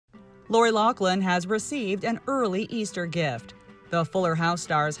Lori Loughlin has received an early Easter gift. The Fuller House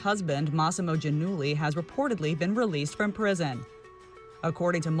star's husband, Mossimo Giannulli, has reportedly been released from prison.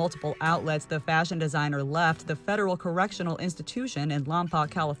 According to multiple outlets, the fashion designer left the federal correctional institution in Lompoc,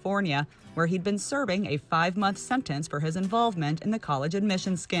 California, where he'd been serving a 5-month sentence for his involvement in the college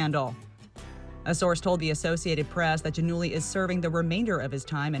admissions scandal. A source told the Associated Press that Giannulli is serving the remainder of his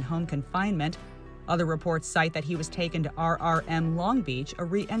time in home confinement. Other reports cite that he was taken to RRM Long Beach, a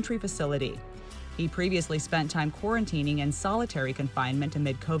re-entry facility. He previously spent time quarantining in solitary confinement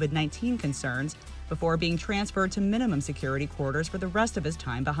amid COVID-19 concerns before being transferred to minimum security quarters for the rest of his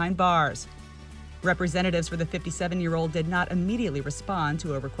time behind bars. Representatives for the 57-year-old did not immediately respond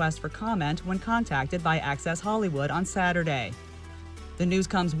to a request for comment when contacted by Access Hollywood on Saturday. The news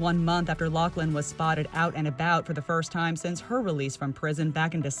comes 1 month after Loughlin was spotted out and about for the first time since her release from prison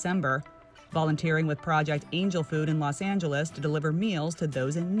back in December, volunteering with Project Angel Food in Los Angeles to deliver meals to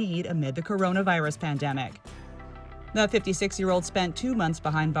those in need amid the coronavirus pandemic. The 56-year-old spent 2 months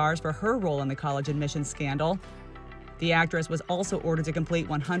behind bars for her role in the college admissions scandal. The actress was also ordered to complete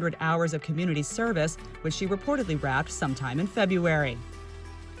 100 hours of community service, which she reportedly wrapped sometime in February.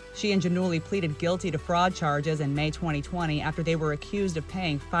 She and Giannulli pleaded guilty to fraud charges in May 2020 after they were accused of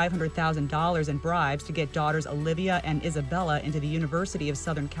paying $500,000 in bribes to get daughters Olivia and Isabella into the University of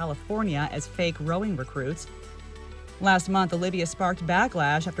Southern California as fake rowing recruits. Last month, Olivia sparked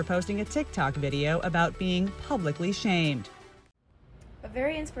backlash after posting a TikTok video about being publicly shamed. A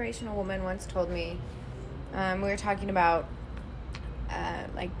very inspirational woman once told me, we were talking about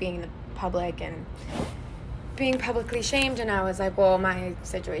like being in the public and being publicly shamed, and I was like, well, my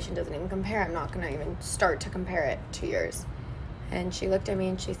situation doesn't even compare. I'm not going to even start to compare it to yours. And she looked at me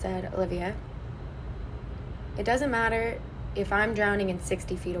and she said, Olivia, it doesn't matter if I'm drowning in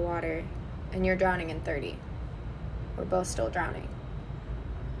 60 feet of water and you're drowning in 30. We're both still drowning.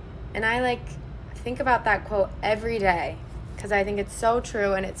 And I think about that quote every day because I think it's so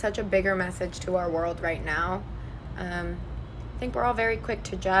true and it's such a bigger message to our world right now. I think we're all very quick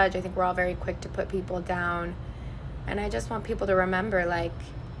to judge. I think we're all very quick to put people down. And I just want people to remember,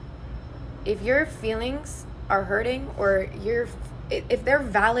 if your feelings are hurting or if they're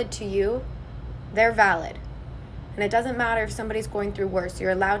valid to you, they're valid. And it doesn't matter if somebody's going through worse.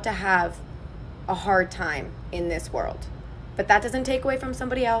 You're allowed to have a hard time in this world. But that doesn't take away from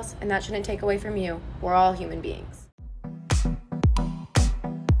somebody else, and that shouldn't take away from you. We're all human beings.